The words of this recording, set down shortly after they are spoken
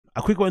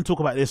I quickly want to talk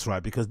about this,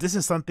 right? Because this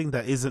is something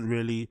that isn't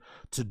really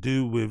to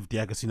do with the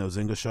Agostino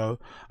Zinga show.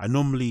 I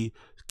normally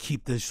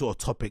keep these sort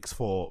of topics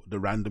for the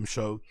random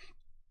show,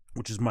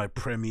 which is my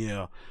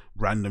premier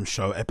random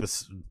show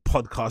episode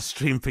podcast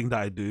stream thing that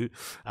I do,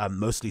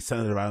 mostly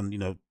centered around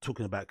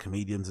talking about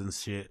comedians and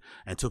shit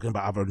and talking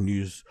about other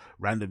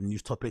random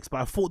news topics.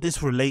 But I thought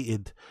this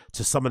related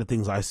to some of the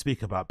things I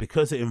speak about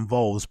because it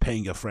involves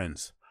paying your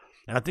friends.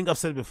 And I think I've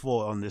said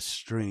before on this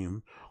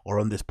stream or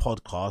on this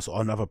podcast or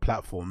on other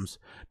platforms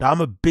that I'm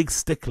a big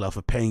stickler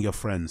for paying your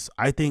friends.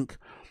 I think,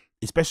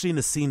 especially in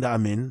the scene that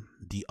I'm in,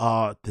 the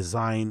art,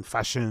 design,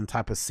 fashion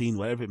type of scene,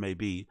 whatever it may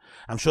be,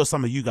 I'm sure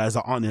some of you guys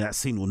that aren't in that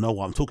scene will know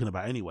what I'm talking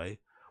about anyway.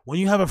 When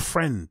you have a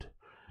friend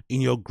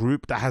in your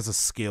group that has a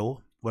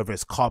skill, whether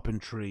it's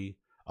carpentry,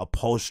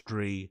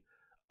 upholstery,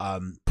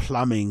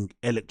 plumbing,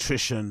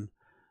 electrician,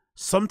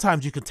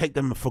 sometimes you can take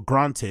them for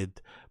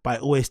granted by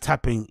always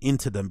tapping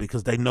into them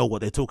because they know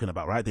what they're talking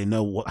about, right? They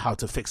know how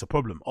to fix a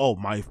problem. Oh,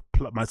 my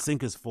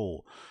sink is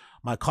full,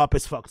 my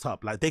carpet's fucked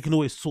up. Like, they can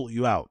always sort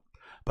you out.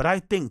 But I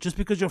think just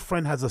because your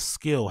friend has a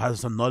skill,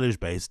 has a knowledge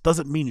base,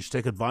 doesn't mean you should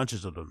take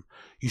advantage of them.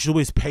 You should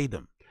always pay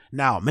them.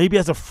 Now, maybe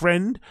as a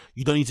friend,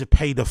 you don't need to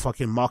pay the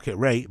fucking market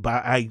rate,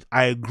 but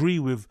I agree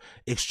with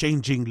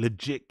exchanging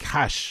legit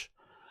cash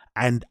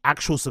and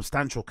actual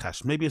substantial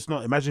cash. Maybe it's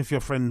not. Imagine if your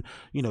friend,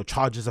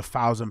 charges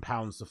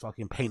 £1,000 to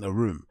fucking paint a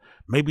room.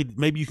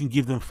 Maybe you can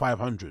give them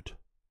 500,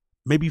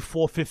 maybe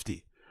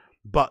 450.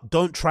 But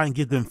don't try and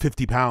give them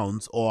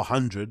 £50 or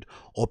 100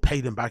 or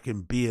pay them back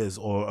in beers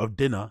or a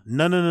dinner.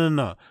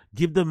 No.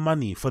 Give them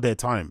money for their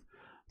time.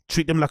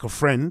 Treat them like a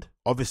friend.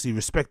 Obviously,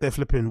 respect their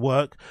flipping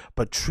work,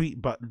 but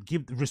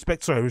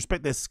respect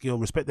their skill,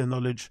 respect their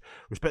knowledge,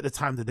 respect the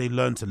time that they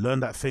learn to learn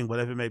that thing,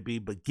 whatever it may be,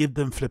 but give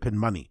them flipping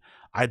money.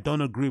 I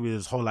don't agree with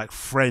this whole like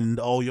friend,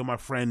 oh, you're my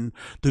friend,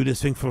 do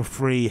this thing for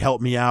free,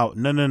 help me out.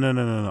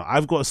 No.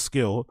 I've got a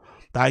skill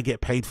that I get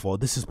paid for.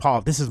 This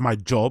is my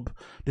job.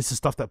 This is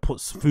stuff that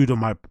puts food on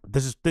my,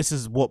 this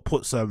is what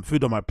puts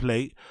food on my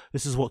plate.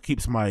 This is what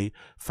keeps my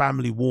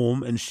family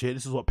warm and shit.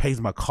 This is what pays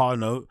my car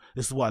note.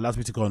 This is what allows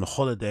me to go on a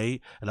holiday,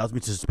 allows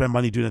me to spend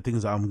money doing the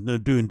things that I'm going to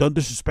do. And don't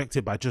disrespect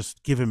it by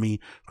just giving me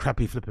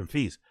crappy flipping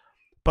fees.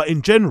 But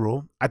in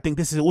general, I think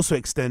this also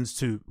extends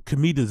to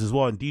comedians as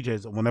well and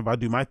DJs. Whenever I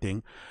do my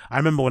thing, I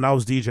remember when I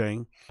was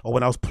DJing or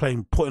when I was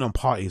putting on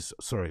parties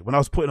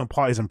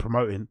and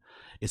promoting,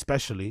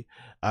 especially.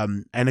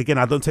 And again,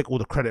 I don't take all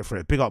the credit for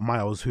it. Big up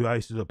Miles, who I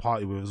used to do a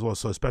party with as well,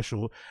 so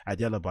special at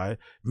the Alibi.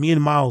 Me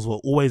and Miles were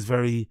always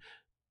very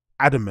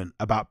adamant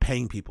about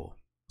paying people.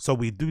 So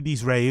we do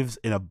these raves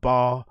in a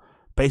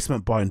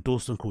basement bar in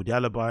Dalston called the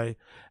Alibi,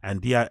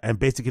 and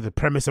basically the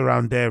premise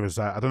around there is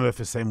that, I don't know if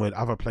it's the same way in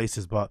other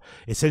places, but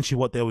essentially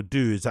what they would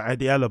do is that at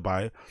the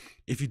Alibi,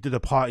 if you did a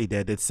party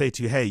there, they'd say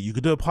to you, hey, you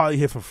could do a party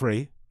here for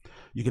free,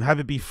 you can have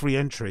it be free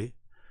entry,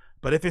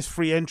 but if it's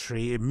free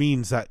entry, it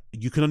means that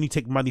you can only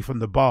take money from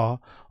the bar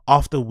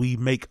after we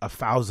make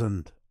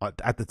 1,000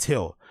 at the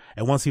till,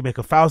 and once you make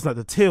 1,000 at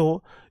the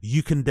till,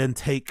 you can then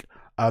take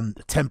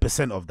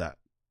 10% of that.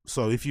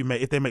 So if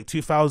they make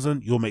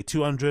 2,000, you'll make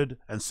 200,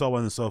 and so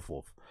on and so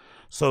forth.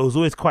 So it was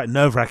always quite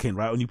nerve-wracking,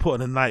 right? When you put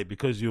on a night,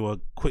 because you were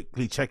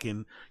quickly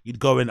checking, you'd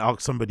go and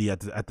ask somebody at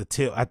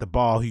the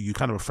bar who you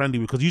kind of were friendly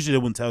with, because usually they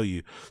wouldn't tell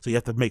you. So you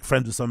have to make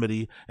friends with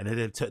somebody, and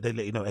then they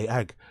let you know, hey,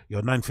 Ag,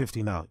 you're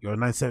 950 now, you're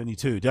 972.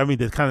 Do you know what I mean?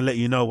 They kind of let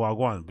you know while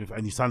going,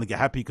 and you start to get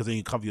happy because then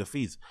you cover your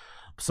fees.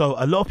 So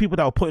a lot of people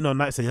that were putting on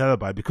nights at the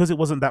Alibi, because it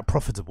wasn't that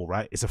profitable,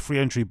 right? It's a free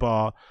entry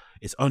bar.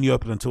 It's only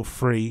open until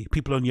 3.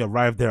 People only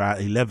arrive there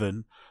at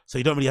 11. So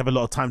you don't really have a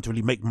lot of time to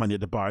really make money at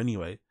the bar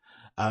anyway.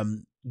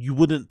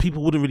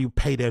 People wouldn't really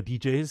pay their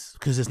DJs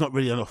because there's not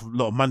really a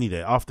lot of money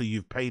there after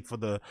you've paid for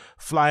the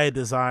flyer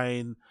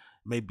design,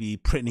 maybe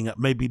printing up,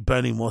 maybe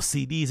burning more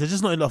CDs. There's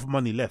just not enough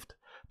money left.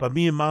 But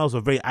me and Miles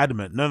were very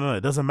adamant. No,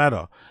 it doesn't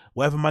matter.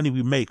 Whatever money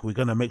we make, we're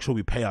going to make sure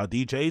we pay our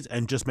DJs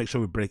and just make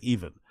sure we break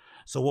even.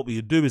 So what we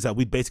would do is that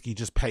we'd basically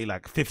just pay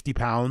like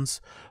 £50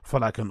 for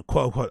like a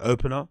quote unquote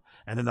opener,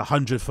 and then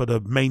 100 for the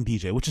main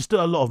DJ, which is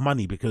still a lot of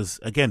money because,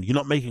 again, you're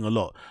not making a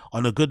lot.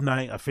 On a good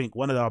night, I think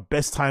one of our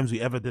best times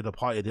we ever did a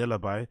party at the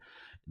Alibi,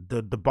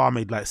 the bar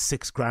made like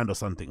 $6,000 or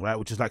something, right?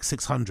 Which is like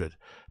 600.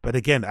 But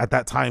again, at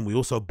that time, we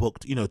also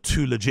booked,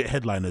 2 legit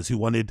headliners who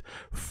wanted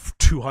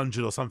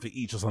 200 or something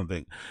each or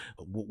something.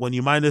 When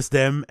you minus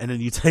them and then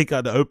you take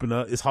out the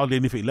opener, it's hardly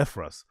anything left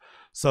for us.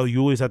 So you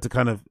always had to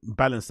kind of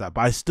balance that.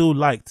 But I still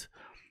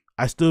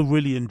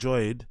really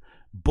enjoyed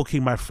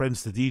booking my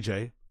friends to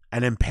DJ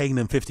and then paying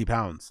them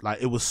 £50.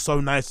 Like, it was so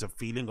nice, the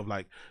feeling of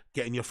like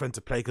getting your friend to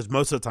play, because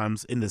most of the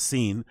times in the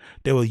scene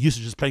they were used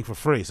to just playing for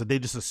free, so they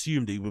just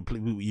assumed that you were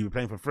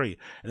playing for free,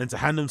 and then to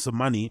hand them some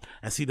money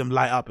and see them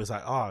light up, it's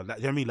like, oh, you know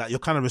what I mean? Like, you're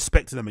kind of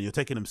respecting them and you're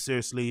taking them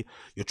seriously,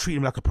 you're treating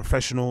them like a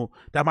professional.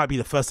 That might be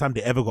the first time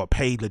they ever got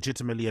paid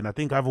legitimately. And I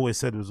think I've always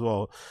said as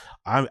well,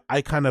 I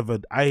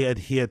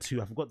adhere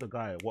to, I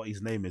forgot what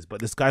his name is, but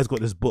this guy's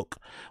got this book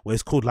where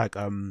it's called like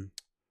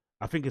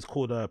I think it's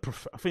called I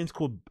think it's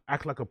called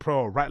Act Like a Pro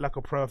or Write Like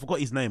a Pro. I forgot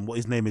his name. What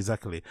his name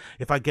exactly?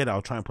 If I get it,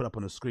 I'll try and put it up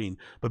on the screen.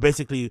 But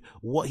basically,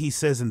 what he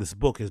says in this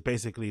book is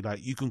basically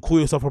like you can call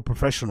yourself a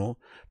professional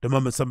the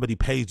moment somebody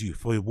pays you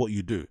for what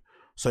you do.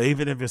 So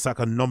even if it's like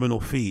a nominal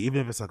fee,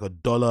 even if it's like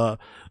 $1,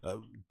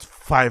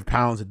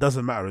 £5, it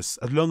doesn't matter. As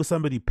long as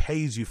somebody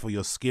pays you for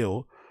your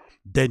skill,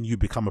 then you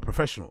become a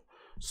professional.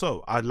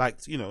 So I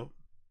liked, you know,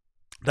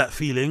 that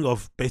feeling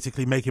of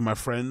basically making my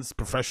friends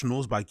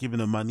professionals by giving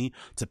them money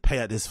to pay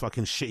at this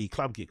fucking shitty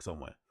club gig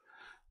somewhere.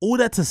 All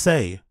that to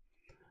say,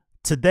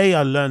 today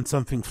I learned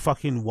something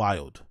fucking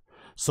wild.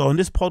 So on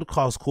this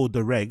podcast called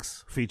The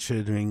Regs,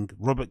 featuring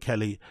Robert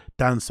Kelly,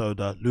 Dan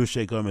Soda,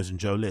 Lucia Gomez, and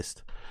Joe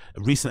List,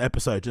 a recent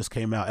episode just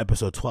came out,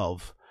 episode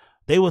 12.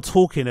 They were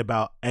talking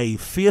about a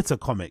theatre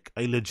comic,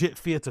 a legit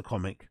theatre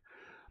comic,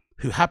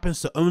 who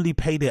happens to only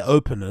pay their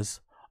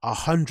openers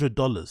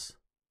 $100.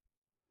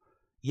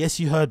 Yes,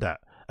 you heard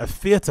that. A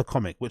theatre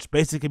comic, which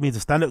basically means a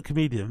stand-up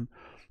comedian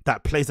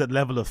that plays at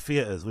level of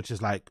theatres, which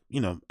is like,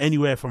 you know,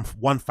 anywhere from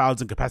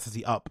 1,000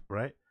 capacity up,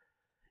 right?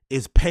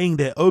 Is paying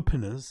their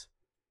openers,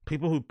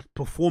 people who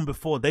perform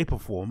before they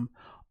perform,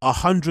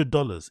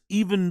 $100.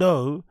 Even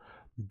though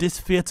this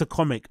theatre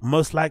comic,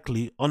 most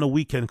likely on a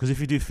weekend, because if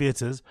you do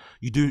theatres,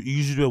 you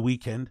usually do a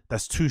weekend,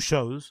 that's 2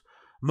 shows.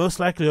 Most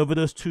likely over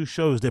those 2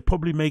 shows, they're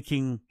probably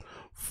making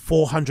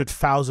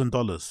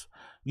 $400,000.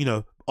 You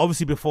know,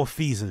 obviously before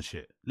fees and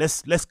shit.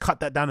 Let's cut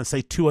that down and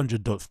say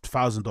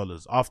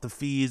 $200,000 after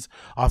fees,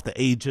 after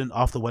agent,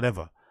 after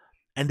whatever.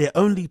 And they're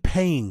only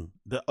paying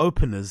the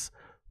openers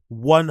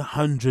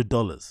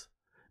 $100.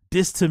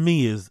 This to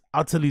me is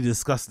utterly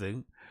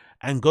disgusting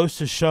and goes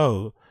to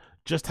show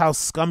just how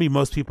scummy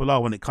most people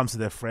are when it comes to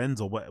their friends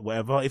or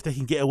whatever. If they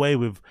can get away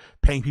with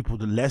paying people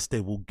the less,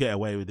 they will get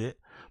away with it.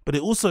 But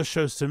it also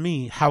shows to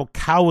me how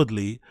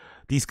cowardly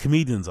these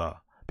comedians are.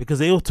 Because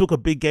they all talk a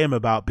big game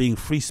about being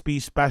free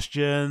speech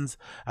bastions,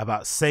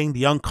 about saying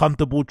the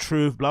uncomfortable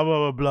truth, blah,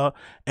 blah, blah, blah.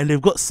 And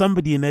they've got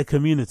somebody in their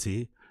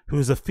community who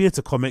is a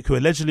theatre comic, who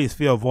allegedly is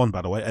Theo Von,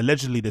 by the way.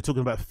 Allegedly, they're talking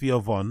about Theo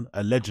Von.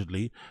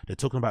 Allegedly, they're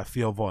talking about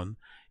Theo Von.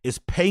 Is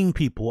paying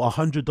people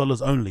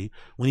 $100 only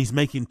when he's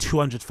making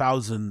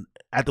 $200,000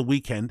 at the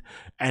weekend.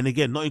 And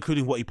again, not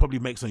including what he probably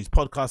makes on his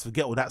podcast.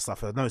 Forget all that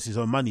stuff. I know it's his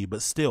own money,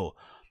 but still,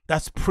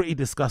 that's pretty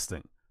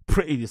disgusting.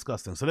 Pretty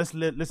disgusting. So let's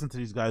listen to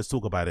these guys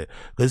talk about it,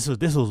 because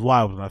this was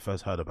wild when I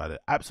first heard about it.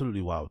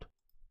 Absolutely wild.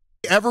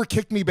 Ever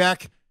kicked me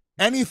back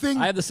anything?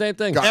 I had the same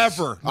thing.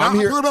 Ever. I'm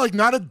here like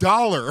not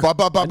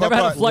 $1. I never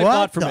had a flight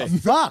not for me.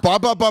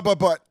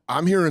 But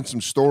I'm hearing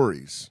some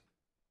stories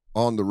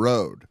on the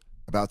road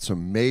about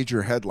some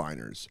major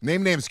headliners.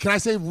 Name names. Can I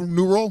say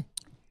new rule?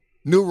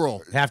 New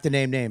rule. Have to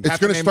name names. It's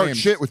going to start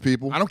shit with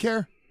people. I don't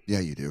care.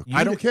 Yeah, you do.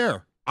 I don't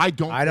care. I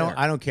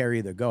don't care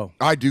either. Go.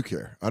 I do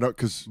care. I don't,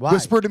 because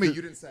whisper to me.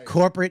 You didn't say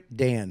Corporate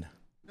Dan.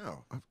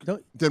 No.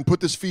 Then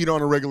put this feed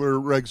on a regular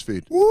Regs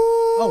feed. Woo.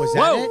 Oh, is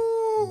that it?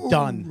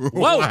 Done.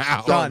 Whoa.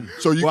 Wow. Done.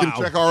 So you can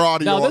check our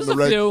audio on the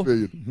Regs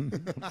feed.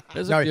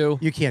 There's a few.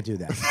 You can't do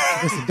that.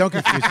 Listen, don't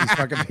confuse these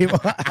fucking people.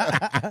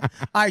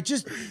 All right,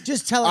 just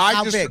tell us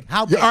how big.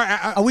 How big?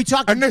 Are we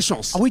talking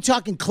initials? Are we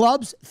talking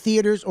clubs,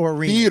 theaters, or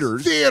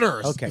arenas?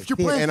 Theaters. Okay. If you're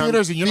playing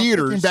theaters and you're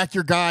not taking back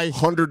your guy,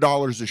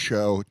 $100 a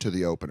show to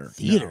the opener.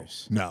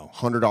 Theaters. No.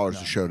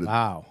 $100 a show to.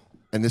 Wow.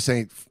 And this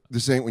ain't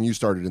when you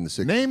started in the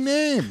 60s. Name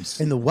names.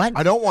 In the what?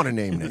 I don't want to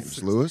name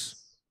names, Lewis.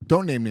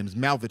 Don't name names.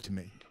 Mouth it to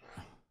me.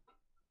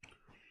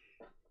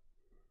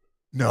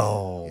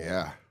 No.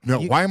 Yeah. No.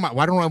 Why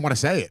don't I want to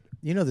say it?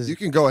 You know this. You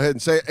can go ahead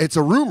and say it. It's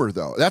a rumor,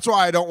 though. That's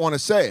why I don't want to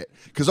say it.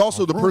 Because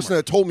also the person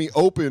that told me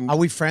opened. Are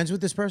we friends with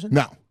this person?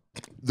 No.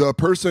 The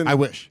person. I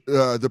wish.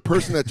 The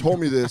person that told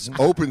me this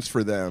opens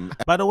for them.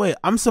 By the way,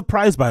 I'm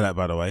surprised by that,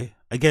 by the way.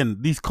 Again,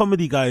 these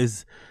comedy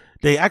guys,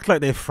 they act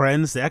like they're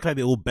friends. They act like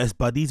they're all best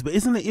buddies. But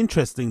isn't it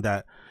interesting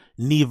that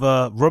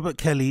neither Robert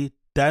Kelly,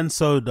 Dan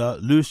Soda,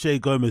 Lucia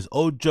Gomez,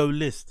 or Joe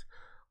List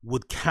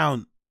would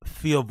count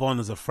Theo Von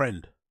as a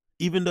friend?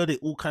 Even though they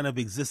all kind of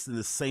exist in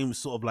the same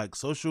sort of like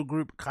social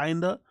group,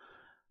 kinda,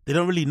 they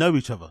don't really know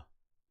each other.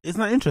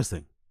 Isn't that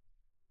interesting?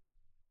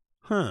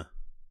 Huh.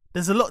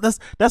 There's a lot.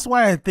 That's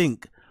why I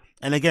think,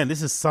 and again,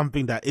 this is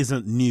something that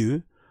isn't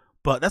new,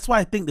 but that's why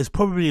I think there's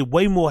probably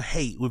way more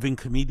hate within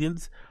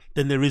comedians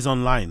than there is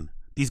online.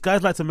 These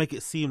guys like to make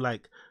it seem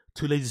like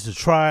Too Lazy to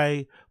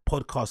Try,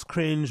 Podcast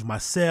Cringe,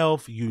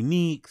 myself,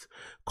 Unique,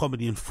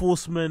 Comedy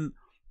Enforcement,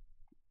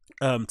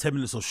 10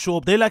 Minutes or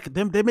Short. They like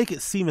them. They make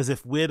it seem as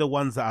if we're the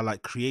ones that are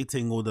like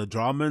creating all the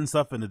drama and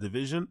stuff in the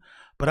division.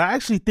 But I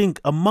actually think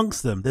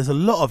amongst them, there's a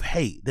lot of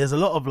hate. There's a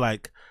lot of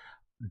like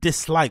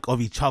dislike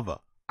of each other.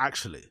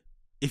 Actually,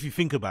 if you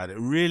think about it,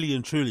 really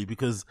and truly,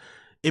 because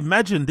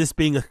imagine this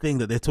being a thing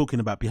that they're talking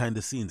about behind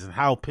the scenes and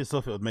how pissed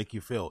off it would make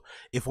you feel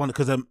if one.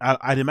 Because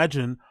I'd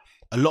imagine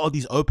a lot of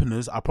these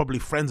openers are probably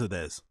friends of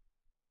theirs.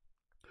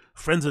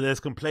 Friends of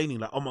theirs complaining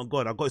like, "Oh my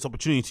god, I got this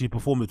opportunity to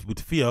perform with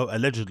Theo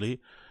allegedly."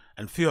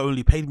 And Theo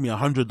only paid me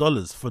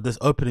 $100 for this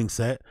opening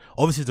set.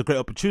 Obviously, it's a great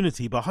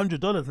opportunity, but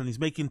 $100 and he's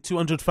making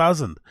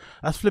 $200,000.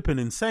 That's flipping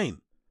insane,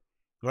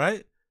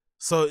 right?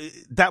 So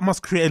that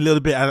must create a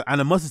little bit of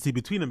animosity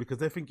between them because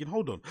they're thinking,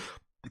 hold on,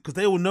 because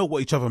they all know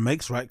what each other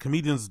makes, right?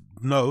 Comedians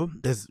know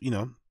there's,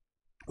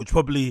 which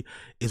probably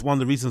is one of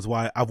the reasons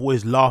why I've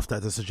always laughed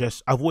at the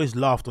suggestion. I've always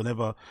laughed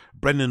whenever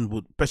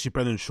especially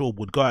Brendan Shaw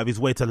would go out of his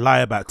way to lie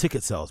about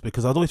ticket sales,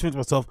 because I was always thinking to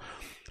myself,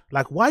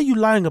 like, why are you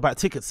lying about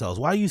ticket sales?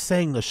 Why are you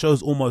saying the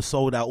show's almost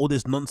sold out? All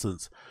this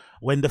nonsense.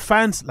 When the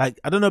fans,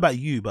 like, I don't know about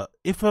you, but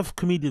if a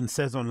comedian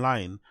says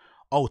online,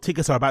 oh,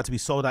 tickets are about to be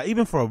sold out,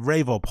 even for a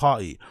rave or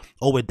party,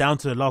 or we're down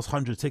to the last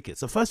 100 tickets,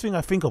 the first thing I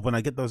think of when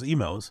I get those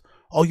emails,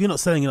 oh, you're not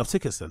selling enough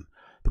tickets then.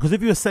 Because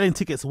if you were selling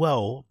tickets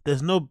well,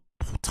 there's no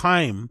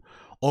time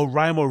or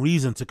rhyme or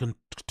reason to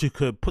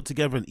put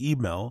together an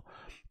email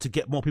to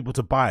get more people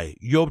to buy.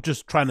 You're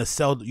just trying to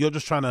sell, you're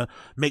just trying to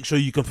make sure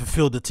you can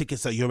fulfill the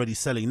tickets that you're already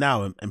selling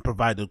now and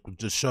provide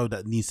the show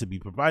that needs to be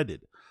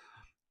provided.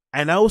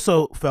 And I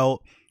also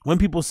felt when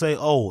people say,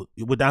 oh,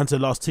 we're down to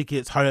the last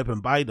tickets, hurry up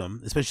and buy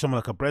them, especially someone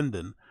like a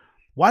Brendan,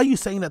 why are you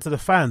saying that to the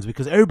fans?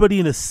 Because everybody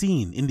in the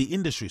scene, in the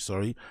industry,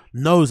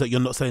 knows that you're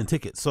not selling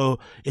tickets. So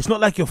it's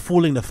not like you're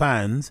fooling the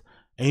fans,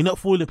 and you're not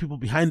fooling the people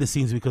behind the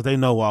scenes because they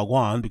know what I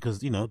want, because,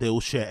 they all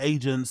share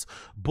agents,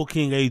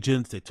 booking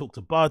agents, they talk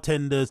to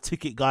bartenders,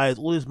 ticket guys,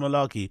 all this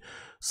malarkey.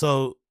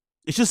 So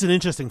it's just an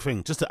interesting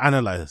thing just to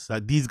analyze.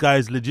 Like, these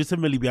guys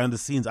legitimately behind the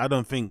scenes, I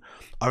don't think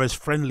are as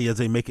friendly as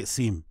they make it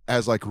seem.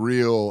 As like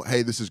real,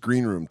 hey, this is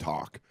green room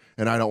talk,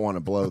 and I don't want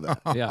to blow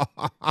that. Yeah.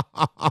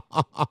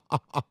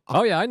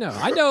 Oh yeah, I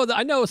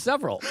know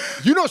several.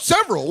 You know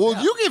several.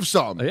 Well, you give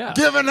some. Yeah.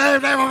 Give a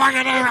name,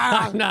 fucking name.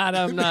 I'm not.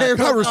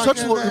 God, we're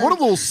what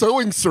a little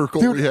sewing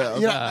circle we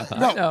have. Yeah,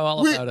 I know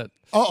all about it.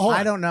 Hold on.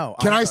 I don't know.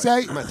 Can I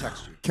say? I'm gonna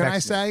text you. Can I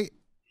say?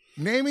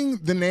 Naming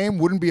the name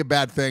wouldn't be a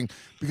bad thing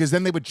because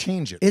then they would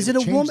change it. Is it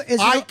a woman?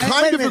 I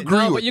kind of agree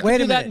No, with but you Wait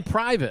can a do that minute. in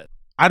private.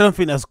 I don't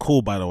think that's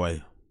cool, by the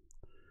way.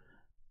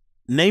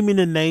 Naming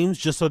the names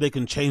just so they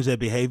can change their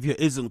behavior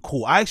isn't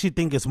cool. I actually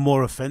think it's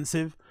more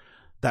offensive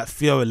that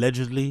Theo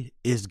allegedly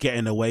is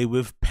getting away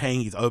with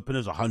paying his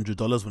openers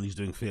 $100 when he's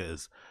doing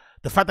theaters.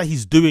 The fact that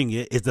he's doing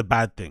it is the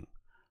bad thing.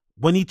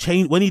 When he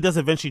does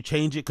eventually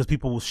change it, because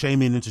people will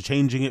shame him into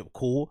changing it,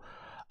 cool.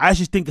 I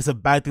actually think it's a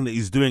bad thing that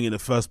he's doing it in the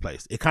first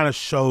place. It kind of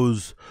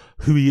shows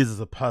who he is as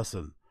a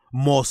person,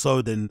 more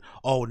so than,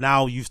 oh,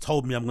 now you've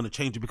told me I'm going to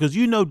change it, because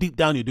deep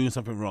down you're doing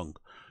something wrong.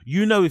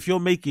 If you're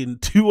making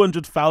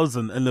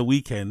 $200,000 in the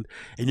weekend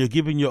and you're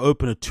giving your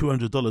opener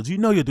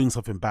 $200, you're doing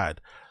something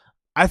bad.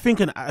 I think,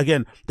 and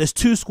again, there's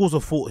two schools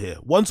of thought here.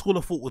 One school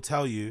of thought will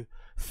tell you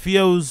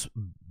Theo's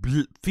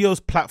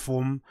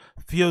platform,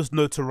 Theo's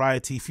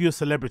notoriety, Theo's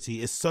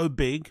celebrity is so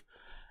big,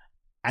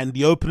 and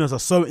the openers are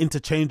so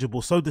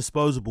interchangeable, so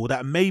disposable,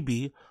 that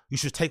maybe you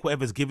should take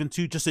whatever's given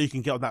to you just so you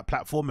can get on that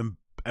platform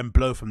and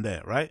blow from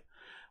there, right?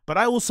 But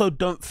I also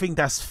don't think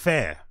that's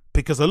fair,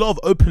 because a lot of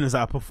openers that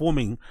are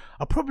performing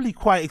are probably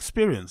quite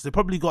experienced. They've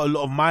probably got a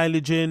lot of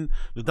mileage in.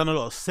 They've done a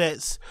lot of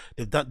sets.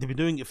 They've been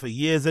doing it for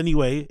years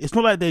anyway. It's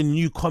not like they're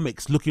new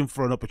comics looking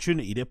for an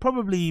opportunity. They've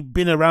probably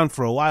been around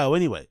for a while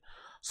anyway.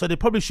 So they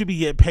probably should be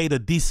getting paid a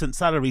decent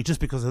salary just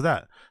because of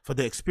that, for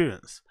their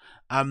experience.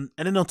 And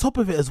then on top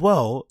of it as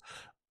well,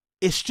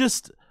 it's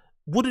just,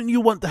 wouldn't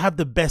you want to have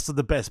the best of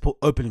the best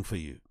opening for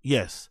you?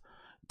 Yes.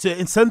 To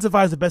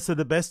incentivize the best of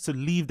the best to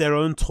leave their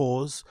own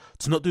tours,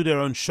 to not do their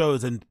own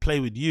shows and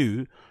play with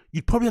you,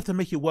 you'd probably have to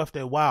make it worth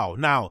their while.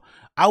 Now,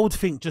 I would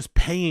think just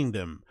paying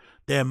them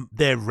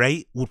their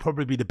rate would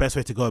probably be the best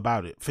way to go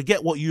about it.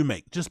 Forget what you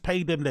make. Just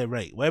pay them their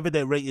rate. Whatever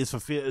their rate is for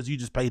theaters, you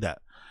just pay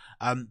that.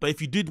 But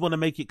if you did want to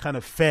make it kind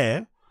of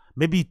fair,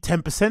 maybe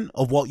 10%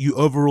 of what you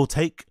overall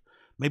take,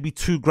 maybe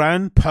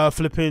 $2,000 per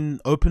flipping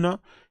opener.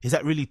 Is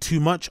that really too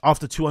much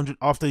after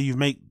you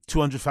make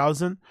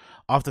 200,000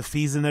 after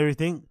fees and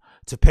everything?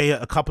 To pay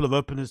a couple of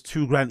openers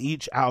 $2,000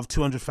 each out of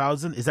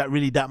 200,000, is that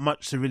really that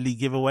much to really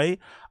give away?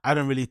 I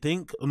don't really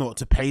think, or not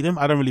to pay them.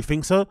 I don't really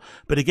think so.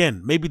 But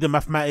again, maybe the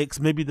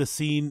mathematics, maybe the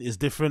scene is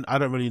different. I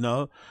don't really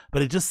know.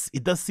 But it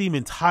does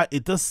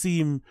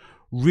seem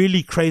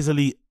really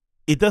crazily.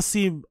 It does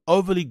seem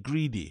overly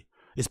greedy,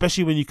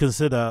 especially when you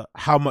consider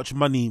how much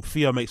money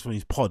Theo makes from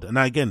his pod. And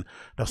again,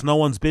 that's no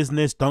one's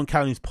business. Don't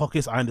count his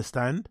pockets. I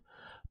understand,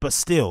 but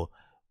still,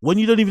 when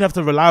you don't even have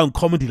to rely on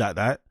comedy like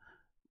that,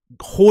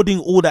 hoarding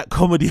all that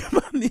comedy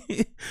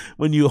money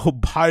when you're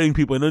hiring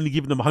people and only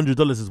giving them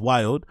 $100 is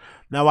wild.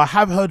 Now, I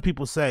have heard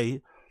people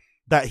say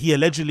that he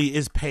allegedly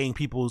is paying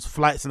people's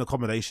flights and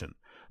accommodation,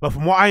 but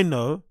from what I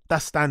know,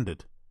 that's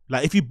standard.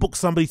 Like, if you book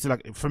somebody to,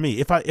 like, for me,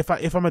 if I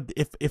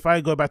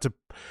go back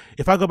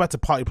to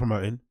party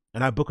promoting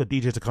and I book a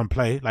DJ to come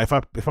play, like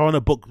if I want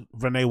to book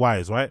Renee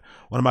Wise, right,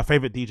 one of my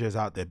favorite DJs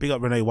out there, big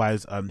up Renee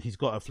Wise. He's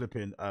got a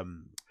flipping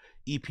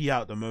EP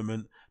out at the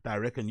moment that I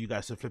reckon you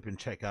guys should flipping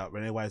check out.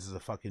 Renee Wise is a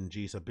fucking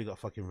G, so big up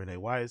fucking Renee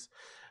Wise.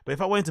 But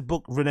if I went to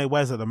book Renee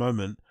Wise at the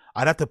moment,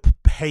 I'd have to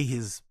pay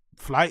his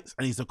flights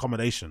and his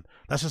accommodation.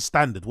 That's just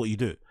standard what you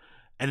do,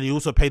 and then you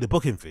also pay the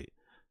booking fee.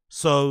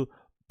 So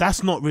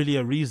that's not really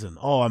a reason.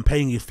 Oh, I'm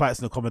paying his flights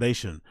and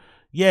accommodation.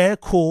 Yeah,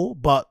 cool,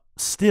 but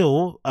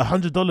still,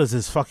 $100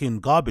 is fucking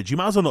garbage. You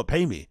might as well not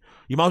pay me.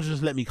 You might as well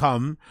just let me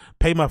come,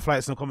 pay my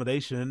flights and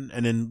accommodation,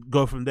 and then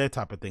go from there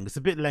type of thing. It's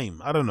a bit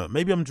lame. I don't know.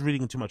 Maybe I'm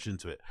reading too much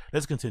into it.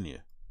 Let's continue.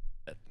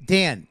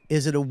 Dan,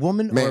 is it a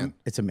woman Man. or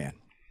it's a man?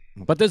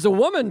 But there's a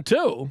woman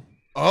too.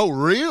 Oh,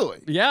 really?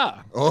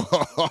 Yeah.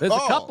 Oh, There's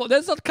a couple.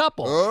 There's a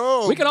couple.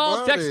 Oh, we can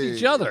all text buddy.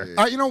 each other.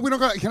 You know, we don't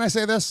got. Can I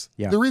say this?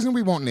 Yeah. The reason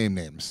we won't name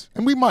names,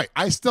 and we might,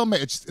 I still may.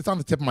 It's on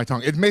the tip of my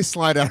tongue. It may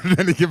slide out at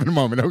any given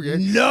moment. Okay.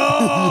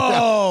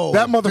 No.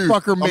 That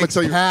motherfucker I'ma makes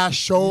tell you-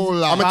 cash so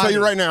loud. I'm gonna tell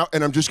you right now,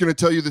 and I'm just gonna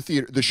tell you the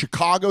theater. The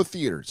Chicago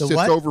theater The sits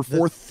what? over The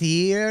 4.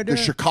 theater. The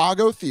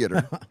Chicago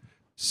theater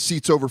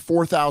seats over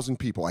 4,000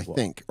 people, I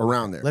think,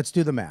 around there. Let's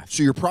do the math.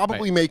 So you're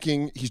probably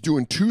making. He's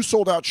doing 2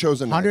 sold-out shows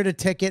a night. 100 a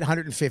ticket,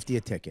 150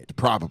 a ticket.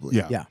 Probably.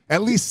 Yeah. Yeah.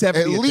 At least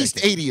 70. At a least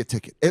ticket. 80 a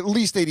ticket. At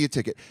least 80 a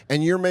ticket,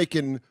 and you're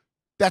making.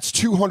 That's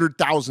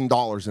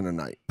 $200,000 in a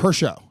night. per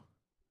show.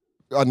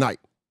 A night.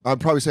 I'd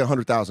probably say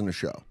 100,000 a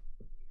show,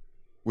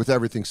 with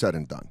everything said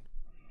and done,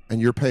 and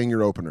you're paying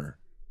your opener.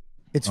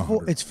 It's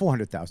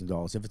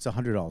 $400,000 if it's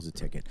 $100 a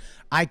ticket.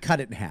 I cut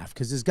it in half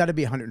because there's got to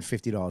be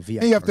 $150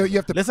 VIP. And you have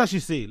to. Let's actually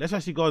see. Let's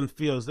actually go on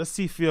Theo's. Let's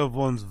see Theo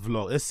Vaughn's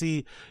vlog. Let's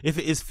see if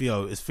it is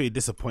Theo. It's pretty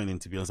disappointing,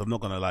 to be honest. I'm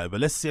not gonna lie,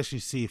 but let's actually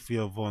see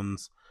Theo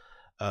Vaughn's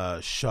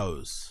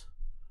shows.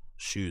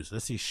 Shoes.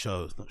 Let's see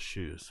shows, not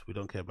shoes. We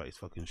don't care about his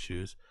fucking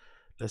shoes.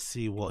 Let's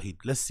see what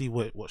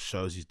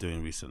shows he's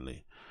doing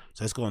recently.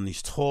 So let's go on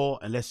his tour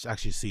and let's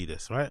actually see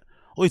this, right?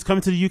 Oh, he's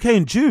coming to the UK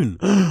in June.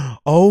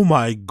 Oh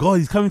my god,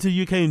 he's coming to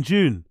the UK in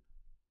June.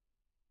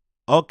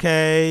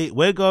 Okay,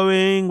 we're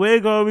going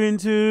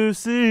to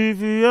see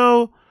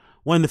Theo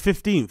when the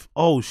 15th.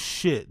 Oh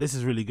shit, this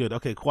is really good.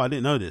 Okay, cool. I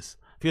didn't know this.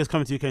 Theo's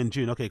coming to UK in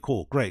June. Okay,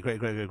 cool. Great.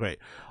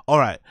 All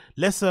right,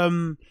 let's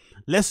do.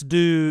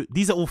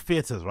 These are all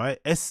theaters, right?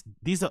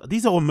 These are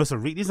almost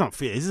these aren't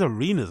theaters. These are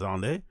arenas,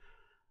 aren't they?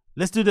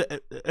 Let's do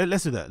that.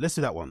 Let's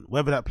do that one.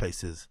 Wherever that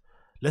place is.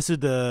 Let's do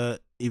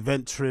the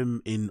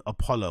Eventrium in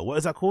Apollo. What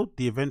is that called?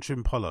 The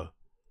Eventrium Apollo.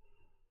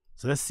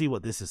 So let's see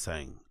what this is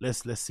saying.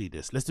 Let's see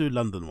this. Let's do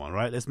London one,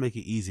 right? Let's make it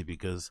easy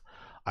because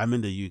I'm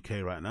in the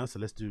UK right now. So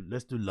let's do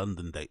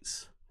London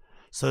dates.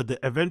 So the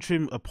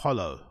Eventrium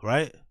Apollo,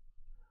 right?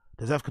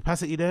 Does it have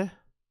capacity there?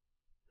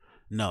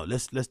 No.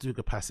 Let's do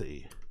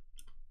capacity.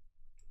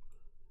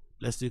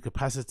 Let's do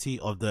capacity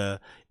of the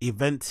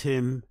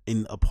Eventim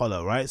in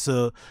Apollo, right?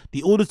 So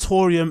the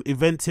auditorium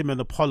Eventim in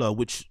Apollo,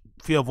 which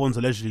Theo Vaughn's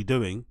allegedly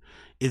doing,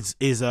 is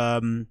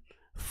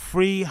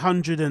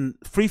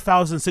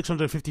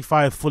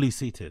 3,655 fully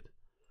seated.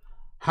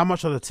 How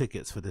much are the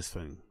tickets for this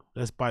thing?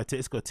 Let's buy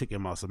tickets. Go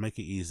Ticketmaster, make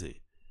it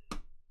easy.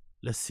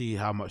 Let's see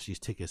how much these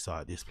tickets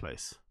are at this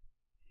place,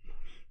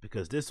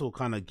 because this will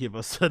kind of give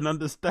us an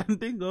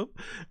understanding of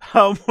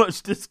how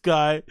much this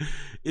guy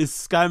is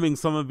scamming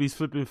some of his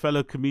flipping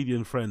fellow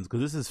comedian friends,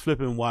 because this is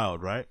flipping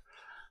wild, right?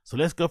 So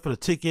let's go for the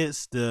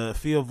tickets. The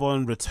Theo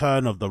Vaughn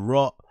Return of the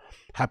Rot,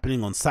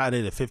 happening on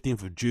Saturday the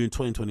 15th of June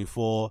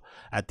 2024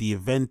 at the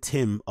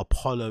Eventim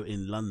Apollo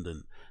in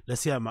London.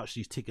 Let's see how much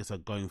these tickets are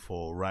going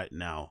for right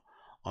now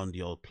on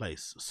the old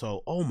place.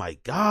 So, oh my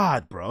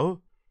god,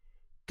 bro,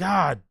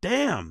 god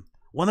damn,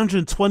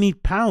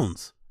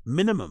 £120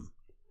 minimum.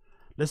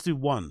 Let's do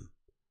one.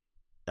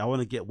 I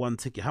want to get one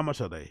ticket. How much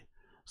are they?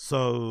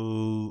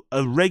 So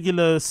a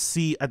regular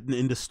seat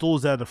in the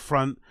stalls there at the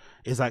front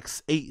is like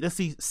let's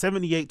see,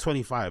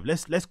 78.25.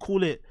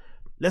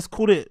 Let's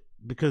call it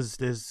because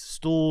there's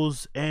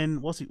stalls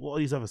and what are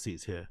these other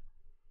seats here?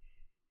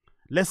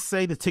 Let's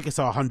say the tickets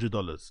are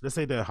 $100. Let's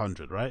say they're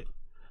 100, right?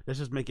 Let's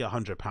just make it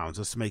 £100.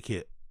 Let's make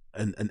it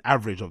an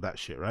average of that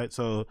shit, right?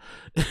 So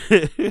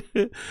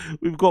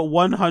we've got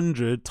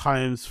 100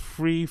 times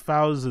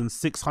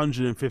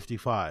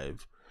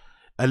 3,655.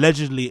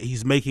 Allegedly,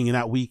 he's making in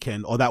that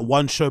weekend, or that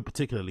one show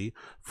particularly,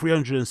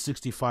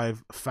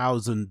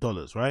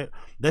 $365,000, right?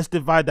 Let's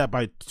divide that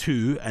by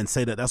 2 and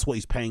say that that's what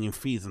he's paying in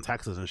fees and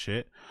taxes and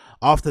shit.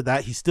 After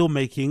that, he's still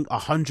making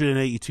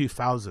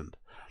 $182,000.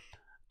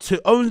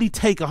 To only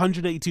take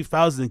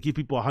 $182,000 and give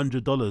people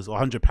 $100 or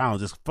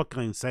 £100 is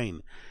fucking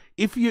insane.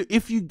 If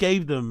you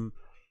gave them,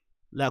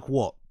 like,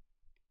 what?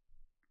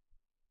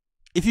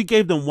 If you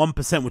gave them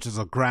 1%, which is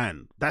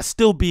 $1,000, that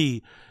still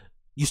be,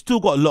 you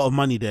still got a lot of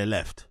money there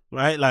left,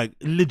 right? Like,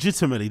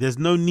 legitimately, there's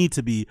no need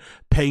to be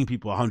paying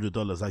people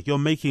 $100. Like, you're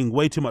making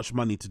way too much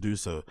money to do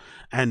so.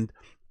 And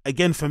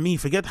again, for me,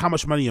 forget how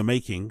much money you're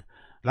making.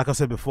 Like I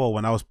said before,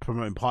 when I was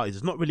promoting parties,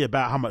 it's not really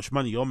about how much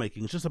money you're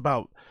making. It's just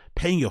about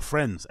paying your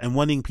friends and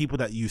wanting people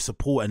that you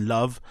support and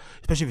love,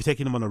 especially if you're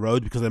taking them on the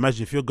road. Because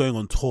imagine if you're going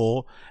on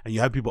tour and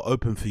you have people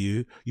open for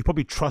you, you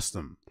probably trust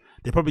them.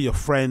 They're probably your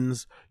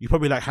friends. You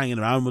probably like hanging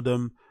around with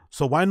them.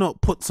 So why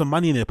not put some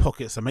money in their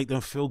pockets and make them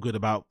feel good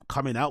about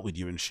coming out with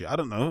you and shit? I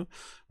don't know,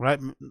 right?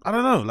 I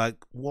don't know. Like,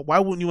 why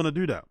wouldn't you want to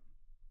do that?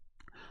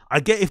 I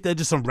get if they're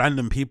just some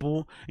random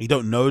people and you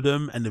don't know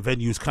them and the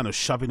venue's kind of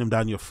shoving them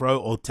down your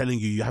throat or telling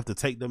you have to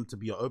take them to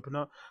be your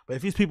opener. But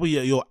if these people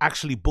you're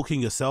actually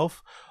booking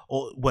yourself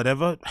or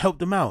whatever, help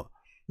them out.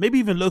 Maybe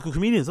even local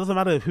comedians, doesn't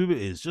matter who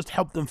it is, just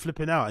help them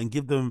flipping out and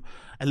give them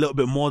a little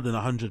bit more than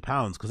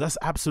 £100, because that's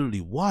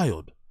absolutely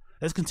wild.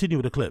 Let's continue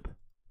with the clip.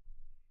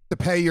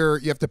 You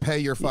have to pay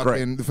your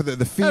fucking for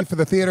the fee for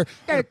the theater.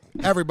 Hey,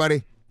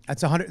 everybody.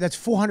 That's 100. That's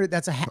 400.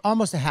 That's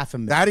almost a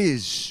 $500,000. That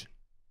is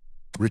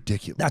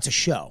ridiculous. That's a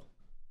show.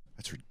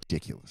 That's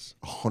ridiculous.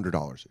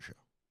 $100 a show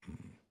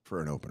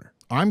for an opener.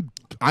 I'm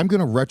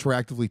gonna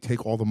retroactively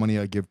take all the money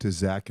I give to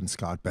Zach and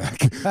Scott back.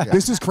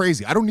 This is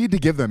crazy. I don't need to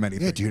give them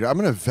anything. Yeah, dude, I'm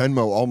gonna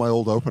Venmo all my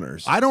old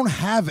openers. I don't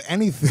have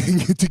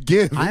anything to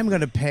give. I'm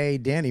gonna pay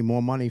Danny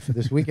more money for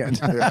this weekend.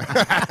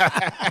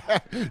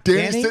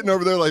 Danny's sitting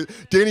over there like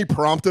Danny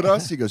prompted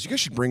us. He goes, "You guys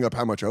should bring up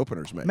how much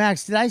openers make."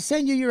 Max, did I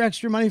send you your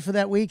extra money for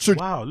that week?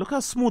 Wow, look how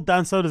small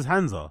Dan Soda's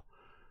hands are.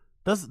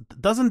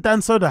 Doesn't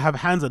Dan Soda have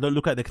hands that don't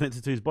look like they're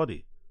connected to his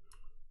body?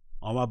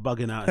 Am I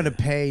bugging out? I'm gonna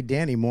pay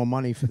Danny more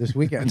money for this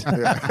weekend.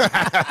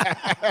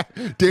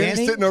 Danny's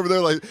sitting over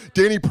there like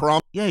Danny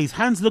prompted. Yeah, his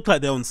hands look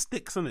like they're on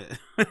sticks, isn't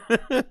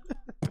it?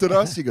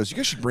 Us. He goes, "You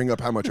guys should bring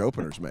up how much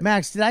openers make."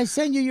 Max, did I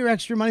send you your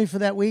extra money for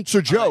that week?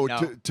 So Joe, no.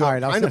 to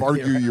Right, kind of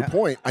argue your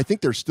point, I think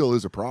there still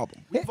is a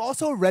problem. We've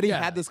also already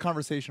had this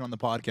conversation on the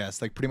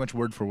podcast, like pretty much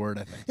word for word,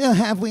 I think. Yeah,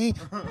 have we?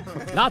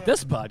 Not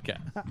this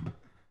podcast.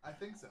 I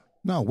think so.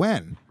 No,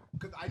 when?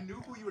 Because I knew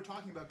who you were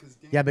talking about. Because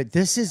Yeah, but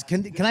this is.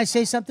 Can I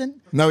say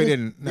something? No, he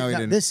didn't. No, he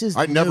didn't. This is.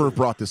 I never new.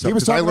 brought this up. He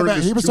was 'cause I talking learned about.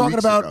 this He was 2 talking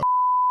weeks about ago.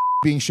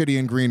 being shitty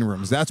in green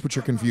rooms. That's what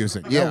you're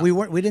confusing. Yeah.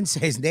 No, we didn't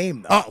say his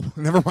name though. Oh,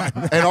 never mind.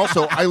 And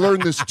also, I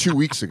learned this 2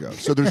 weeks ago,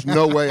 so there's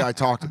no way I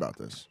talked about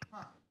this.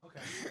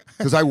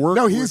 Because I work.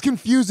 No, he's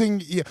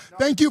confusing. Yeah.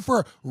 Thank you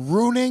for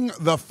ruining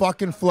the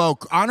fucking flow.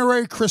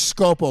 Honorary Chris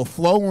Scopo,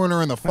 flow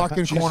ruiner in the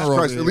fucking corner over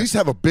Christ, here. at least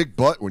have a big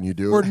butt when you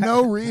do for it.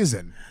 no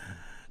reason.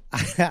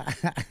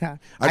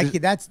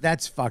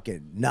 That's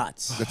fucking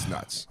nuts. That's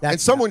nuts. That's and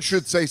someone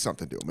should say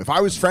something to him. If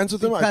I was friends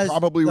with him, I Because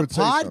probably would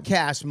say the something.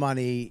 podcast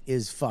money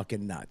is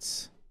fucking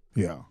nuts.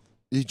 Yeah.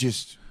 You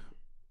just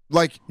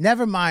like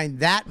Never mind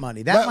that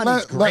money. That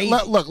money's great.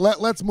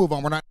 Let's move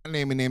on. We're not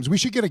naming names. We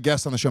should get a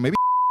guest on the show. Maybe.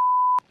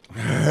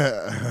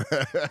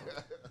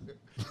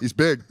 he's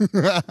big.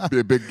 Be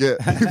a big get.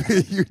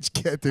 Huge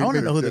cat, dude. I want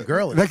to know who the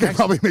girl is. That guy Text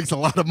probably makes a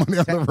lot of money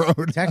on the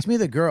road. Text me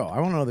the girl. I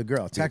want to know the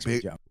girl. Text me,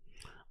 Joe.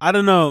 I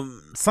don't know.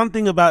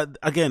 Something about,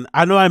 again,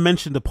 I know I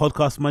mentioned the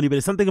podcast money, but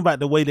it's something about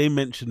the way they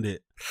mentioned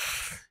it.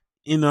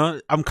 You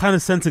know, I'm kind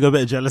of sensing a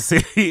bit of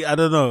jealousy. I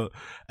don't know.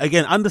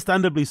 Again,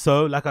 understandably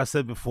so. Like I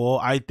said before,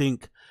 I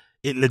think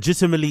it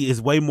legitimately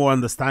is way more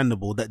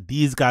understandable that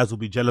these guys will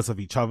be jealous of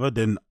each other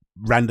than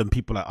random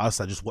people like us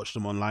that just watch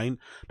them online.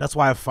 That's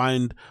why I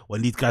find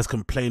when these guys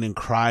complain and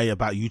cry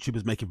about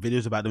YouTubers making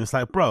videos about them, it's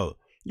like, bro,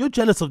 you're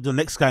jealous of the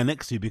next guy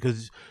next to you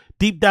because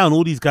deep down,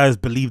 all these guys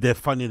believe they're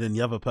funnier than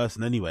the other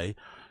person anyway.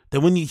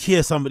 Then when you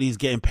hear somebody's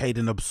getting paid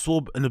an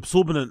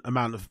absorbent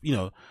amount of, you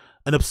know,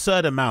 an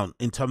absurd amount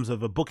in terms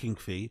of a booking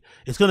fee,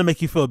 it's going to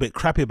make you feel a bit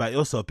crappy about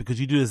yourself because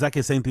you do exactly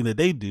the same thing that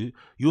they do.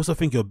 You also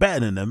think you're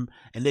better than them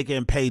and they're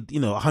getting paid, you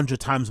know, 100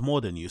 times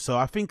more than you. So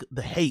I think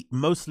the hate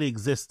mostly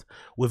exists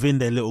within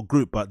their little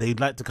group, but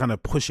they'd like to kind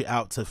of push it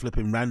out to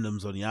flipping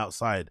randoms on the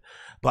outside.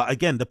 But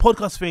again, the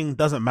podcast thing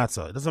doesn't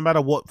matter. It doesn't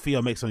matter what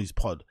Theo makes on his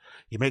pod.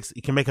 He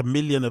can make $1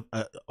 million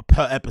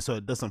per episode.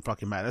 It doesn't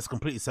fucking matter. That's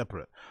completely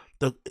separate.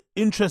 The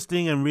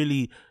interesting and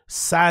really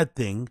sad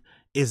thing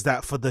is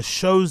that for the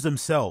shows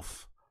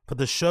themselves,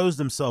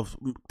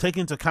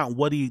 taking into account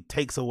what he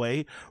takes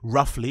away,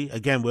 roughly,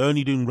 again, we're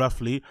only doing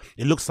roughly,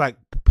 it looks like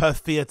per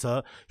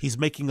theater, he's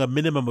making a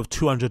minimum of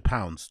 £200,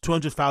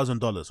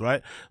 $200,000,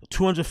 right?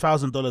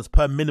 $200,000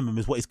 per minimum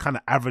is what he's kind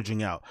of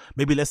averaging out.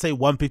 Maybe let's say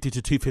 150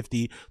 to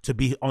 250 to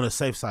be on a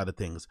safe side of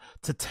things.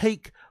 To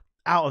take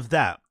out of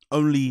that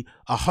only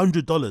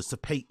 $100 to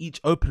pay each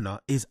opener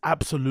is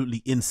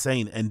absolutely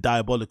insane and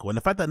diabolical. And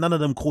the fact that none of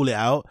them call it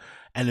out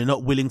and they're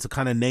not willing to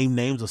kind of name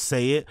names or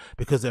say it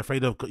because they're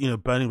afraid of, you know,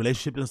 burning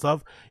relationships and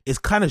stuff is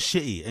kind of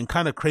shitty and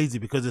kind of crazy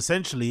because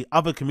essentially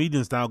other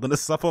comedians now are going to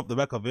suffer off the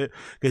back of it.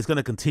 It's going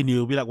to continue.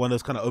 It'll be like one of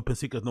those kind of open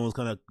secrets no one's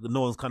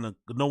going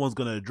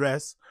to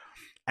address.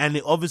 And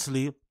it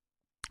obviously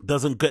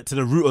doesn't get to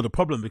the root of the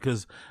problem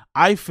because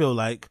I feel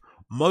like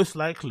most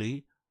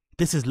likely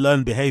this is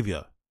learned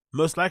behavior.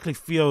 Most likely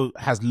Theo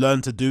has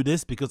learned to do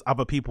this because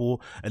other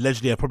people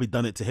allegedly have probably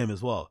done it to him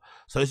as well.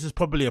 So this is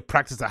probably a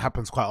practice that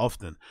happens quite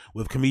often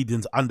with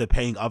comedians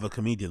underpaying other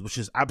comedians, which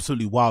is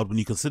absolutely wild when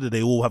you consider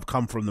they all have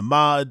come from the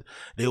mud.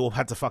 They all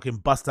had to fucking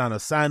bust down a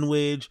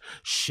sandwich,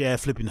 share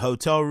flipping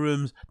hotel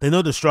rooms. They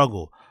know the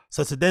struggle.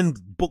 So to then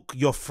book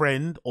your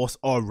friend or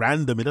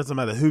random, it doesn't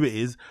matter who it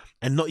is,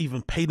 and not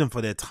even pay them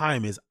for their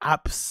time is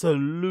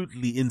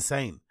absolutely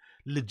insane.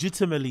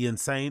 Legitimately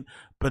insane.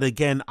 But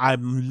again,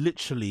 I'm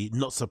literally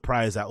not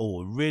surprised at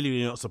all.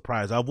 Really not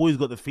surprised. I've always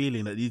got the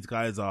feeling that these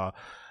guys are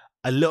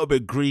a little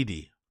bit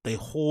greedy. They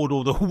hoard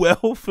all the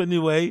wealth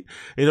anyway.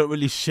 They don't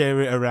really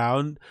share it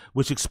around,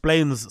 which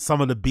explains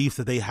some of the beef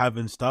that they have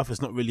and stuff.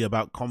 It's not really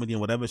about comedy and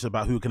whatever. It's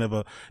about who can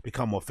ever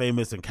become more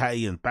famous and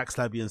catty and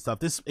backstabby and stuff.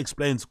 This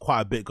explains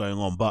quite a bit going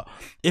on. But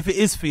if it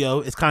is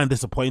Theo, it's kind of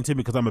disappointing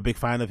because I'm a big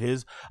fan of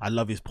his. I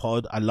love his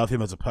pod. I love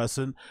him as a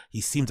person.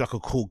 He seems like a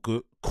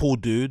cool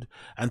dude.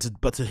 And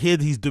to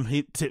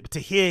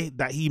hear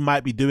that he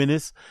might be doing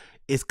this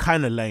it's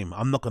kind of lame.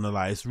 I'm not gonna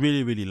lie, it's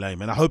really, really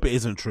lame, and I hope it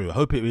isn't true. I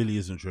hope it really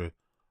isn't true.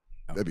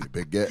 That'd be a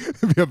big get.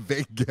 It'd be a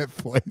big get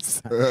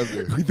place.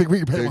 That'd be We think we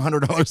can pay him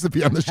 $100 to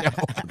be on the show.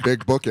 a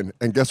big booking.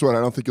 And guess what? I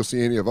don't think you'll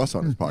see any of us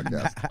on this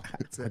podcast.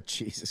 Oh,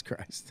 Jesus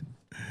Christ.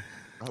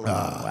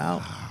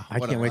 Wow. I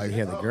can't wait to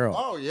hear the girl.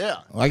 Oh,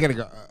 yeah. I gotta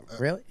go.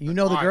 Really? You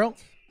know the girl?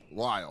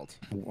 Wild.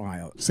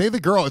 Wild. Say the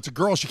girl. It's a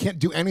girl. She can't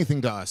do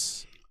anything to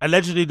us.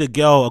 Allegedly, the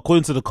girl,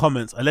 according to the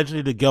comments,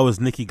 allegedly the girl is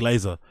Nikki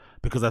Glazer,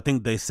 because I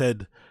think they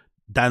said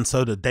Dan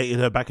Soder dated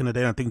her back in the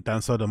day. And I think Dan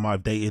Soder might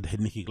have dated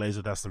Nikki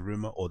Glazer. That's the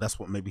rumor, or that's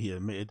what maybe he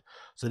admitted.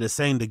 So they're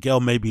saying the girl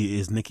maybe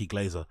is Nikki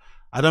Glazer.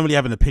 I don't really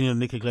have an opinion on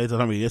Nikki Glazer. I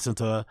don't really listen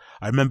to her.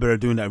 I remember her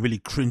doing that really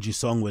cringy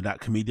song where that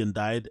comedian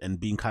died and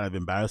being kind of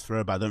embarrassed for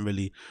her, but I don't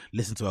really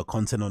listen to her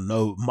content or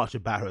know much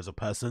about her as a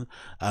person.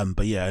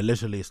 But yeah,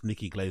 allegedly it's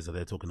Nikki Glazer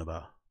they're talking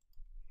about.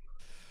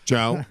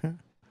 Joe,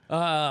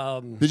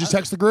 did you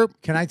text the group?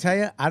 Can I tell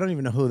you? I don't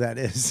even know who that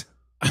is.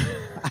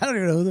 I don't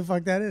even know who the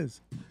fuck that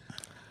is.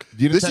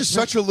 This is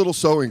such a little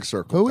sewing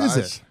circle. Who is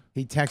guys. it?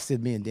 He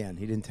texted me and Dan.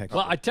 He didn't text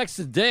Well, me. I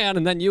texted Dan,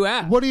 and then you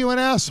asked. What are you, an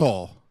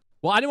asshole?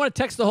 Well, I didn't want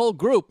to text the whole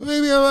group.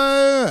 Maybe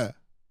No,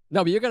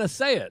 but you're going to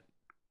say it.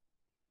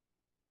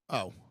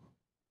 Oh,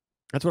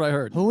 That's what I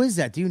heard. Who is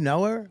that? Do you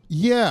know her?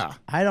 yeah.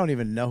 I don't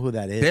even know who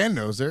that is. Dan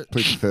knows it.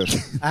 Plead the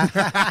fifth.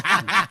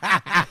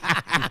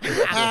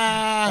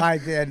 Hi,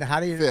 Dan. How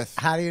do you Fifth.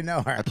 How do you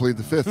know her? I plead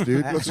the fifth,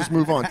 dude. Let's just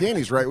move on.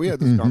 Danny's right. We had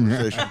this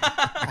conversation.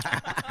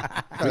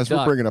 Guys,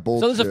 we're bringing up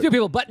old So there's a shit. few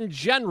people, but in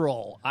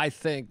general, I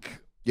think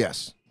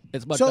Yes.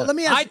 it's much So better. let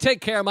me ask- I take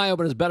care of my own,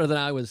 but it's better than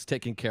I was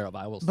taking care of.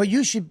 I will But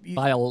you should.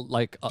 by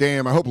like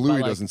Damn, I hope Louis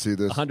like doesn't see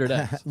this.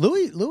 100x.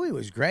 Louis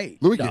was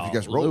great. Louis No, gave you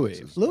guys Louis.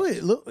 Rolexes.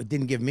 Louis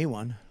didn't give me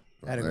one.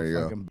 I had to there you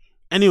go. fucking-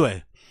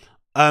 Anyway,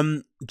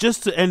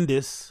 just to end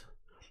this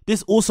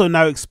also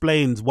now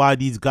explains why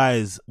these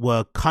guys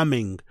were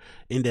coming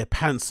in their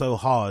pants so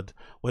hard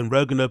when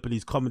Rogan opened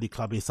his comedy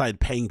club and he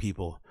started paying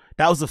people.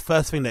 That was the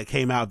first thing that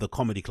came out of the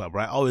comedy club,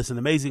 right? Oh, it's an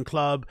amazing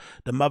club,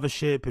 the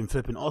mothership in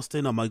flipping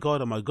Austin. Oh my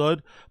God, oh my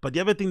God. But the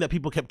other thing that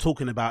people kept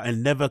talking about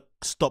and never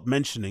stopped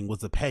mentioning was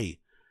the pay.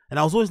 And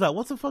I was always like,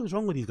 what the fuck is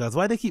wrong with these guys?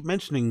 Why do they keep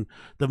mentioning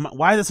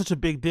why is it such a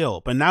big deal?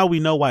 But now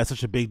we know why it's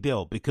such a big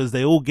deal, because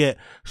they all get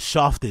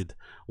shafted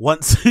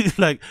once.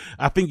 Like,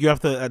 I think you have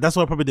to, that's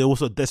why probably they're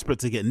also desperate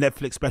to get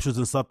Netflix specials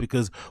and stuff,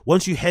 because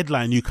once you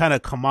headline, you kind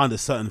of command a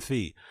certain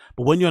fee.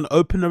 But when you're an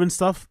opener and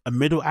stuff, a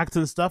middle act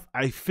and stuff,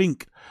 I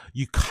think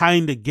you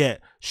kind of get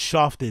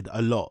shafted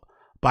a lot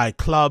by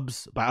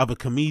clubs, by other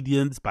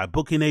comedians, by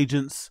booking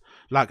agents.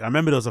 Like, I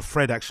remember there was a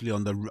thread actually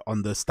on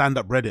the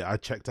stand-up Reddit I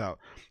checked out.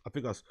 I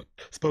think I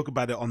spoke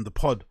about it on the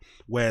pod,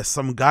 where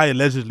some guy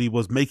allegedly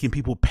was making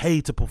people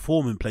pay to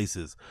perform in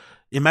places.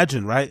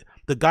 Imagine, right?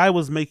 The guy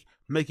was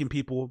making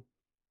people,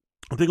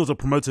 I think it was a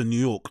promoter in New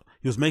York,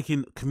 he was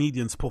making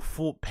comedians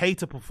pay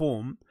to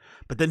perform,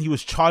 but then he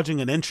was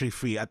charging an entry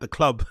fee at the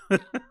club.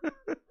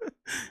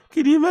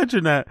 Can you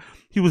imagine that?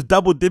 He was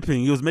double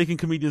dipping. He was making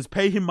comedians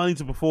pay him money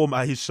to perform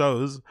at his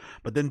shows,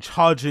 but then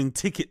charging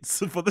tickets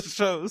for the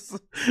shows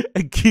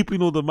and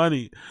keeping all the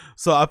money.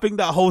 So I think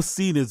that whole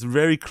scene is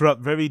very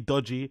corrupt, very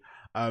dodgy.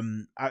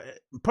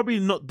 Probably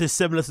not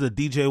dissimilar to the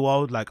DJ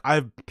world. Like,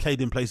 I've played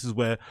in places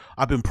where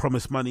I've been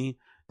promised money,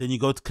 then you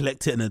go to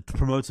collect it and the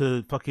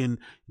promoter fucking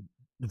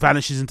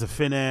vanishes into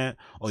thin air,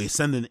 or you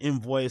send an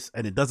invoice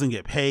and it doesn't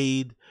get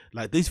paid.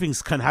 Like, these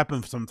things can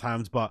happen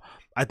sometimes, but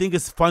I think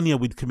it's funnier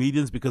with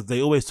comedians because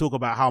they always talk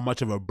about how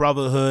much of a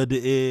brotherhood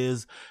it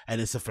is, and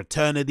it's a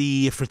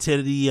fraternity,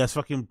 as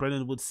fucking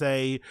Brennan would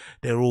say.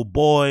 They're all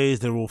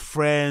boys, they're all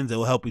friends, they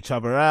will help each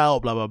other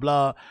out, blah, blah,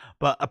 blah.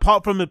 But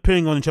apart from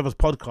appearing on each other's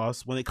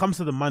podcasts, when it comes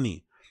to the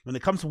money, when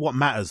it comes to what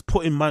matters,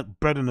 putting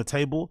bread on the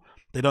table,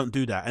 they don't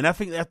do that. And I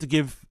think they have to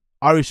give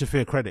Ari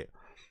Shaffir credit.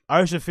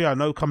 Ari Shaffir, I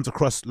know, comes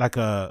across like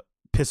a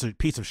piece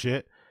of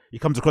shit. He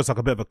comes across like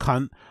a bit of a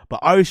cunt. But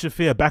Ari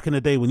Shaffir, back in the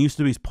day when he used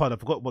to do his pod, I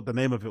forgot what the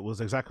name of it was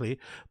exactly,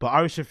 but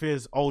Ari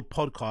Shaffir's old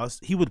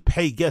podcast, he would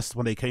pay guests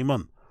when they came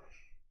on.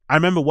 I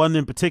remember one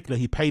in particular,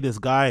 he paid this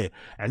guy,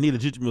 and he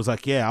legitimately was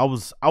like, yeah,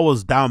 I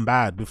was down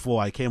bad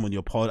before I came on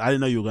your pod. I didn't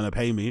know you were going to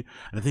pay me.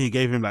 And I think he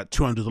gave him like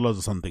 $200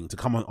 or something to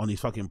come on his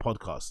fucking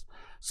podcast.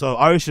 So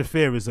Ari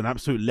Shaffir is an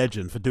absolute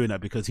legend for doing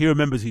that, because he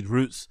remembers his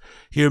roots.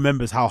 He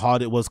remembers how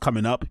hard it was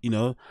coming up, you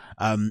know,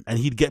 and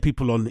he'd get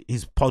people on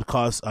his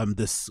podcast,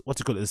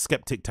 the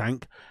Skeptic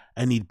Tank,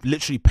 and he'd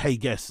literally pay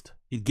guests.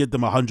 He'd give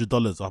them $100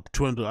 or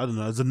 $200, I don't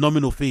know, as a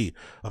nominal fee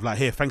of like,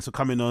 here, thanks for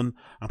coming on.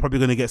 I'm probably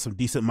going to get some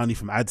decent money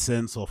from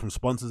AdSense or from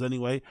sponsors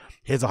anyway.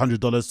 Here's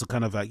 $100 to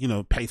kind of like, you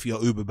know, pay for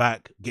your Uber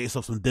back, get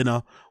yourself some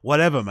dinner,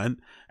 whatever, man.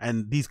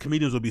 And these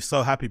comedians would be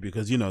so happy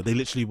because, you know, they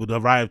literally would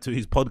arrive to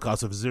his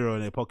podcast with zero in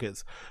their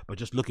pockets, but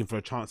just looking for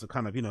a chance to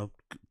kind of, you know,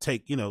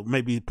 take, you know,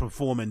 maybe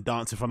perform and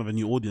dance in front of a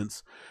new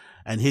audience.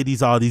 And here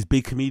these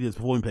big comedians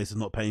performing places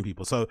not paying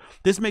people. So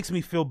this makes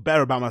me feel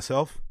better about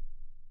myself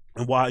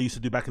and what I used to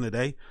do back in the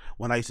day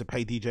when I used to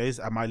pay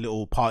DJs at my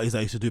little parties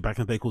I used to do back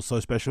in the day called So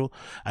Special.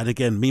 And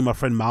again, me and my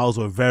friend Miles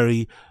were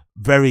very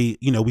very,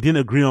 you know, we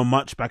didn't agree on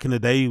much back in the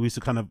day. We used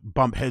to kind of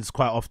bump heads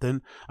quite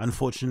often,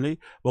 unfortunately.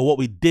 But what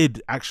we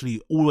did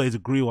actually always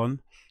agree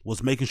on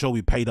was making sure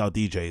we paid our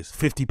DJs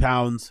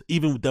 £50,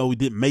 even though we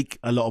didn't make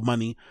a lot of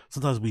money.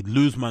 Sometimes we'd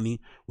lose money.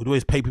 We'd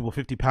always pay people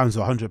 £50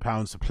 or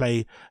 £100 to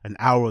play an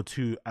hour or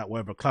two at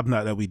whatever club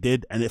night that we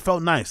did, and it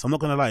felt nice. I'm not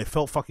gonna lie, it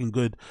felt fucking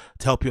good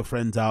to help your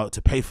friends out,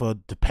 to pay for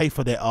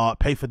their art,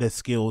 pay for their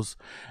skills,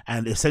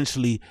 and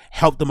essentially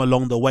help them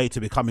along the way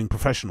to becoming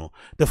professional.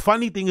 The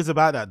funny thing is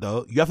about that,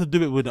 though, you have to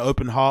do it with an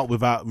open heart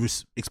without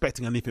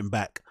expecting anything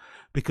back,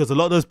 because a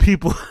lot of those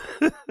people.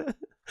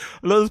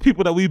 A lot of those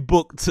people that we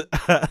booked,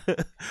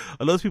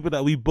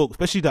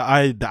 especially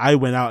that I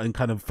went out and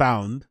kind of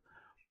found,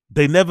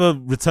 they never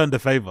returned the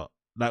favor.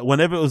 Like,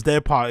 whenever it was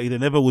their party, they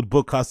never would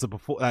book us to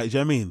perform. Like, do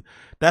you know what I mean?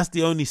 That's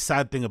the only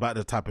sad thing about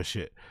the type of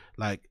shit.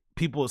 Like,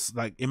 people,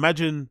 like,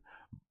 imagine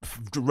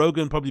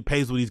Rogan probably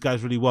pays all these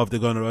guys really well if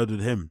they're going on the road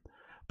with him,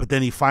 but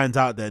then he finds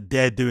out that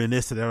they're doing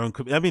this to their own.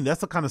 I mean,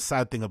 that's the kind of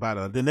sad thing about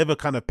it. They never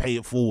kind of pay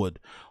it forward,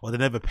 or they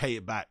never pay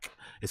it back.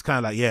 It's kind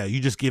of like, yeah, you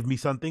just give me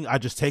something, I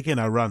just take it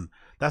and I run.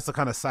 That's the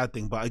kind of sad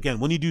thing. But again,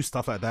 when you do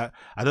stuff like that,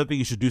 I don't think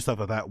you should do stuff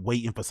like that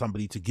waiting for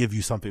somebody to give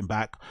you something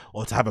back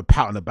or to have a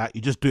pat on the back.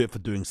 You just do it for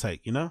doing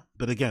sake, you know?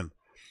 But again,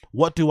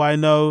 what do I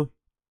know?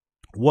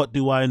 What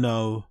do I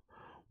know?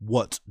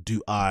 What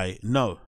do I know?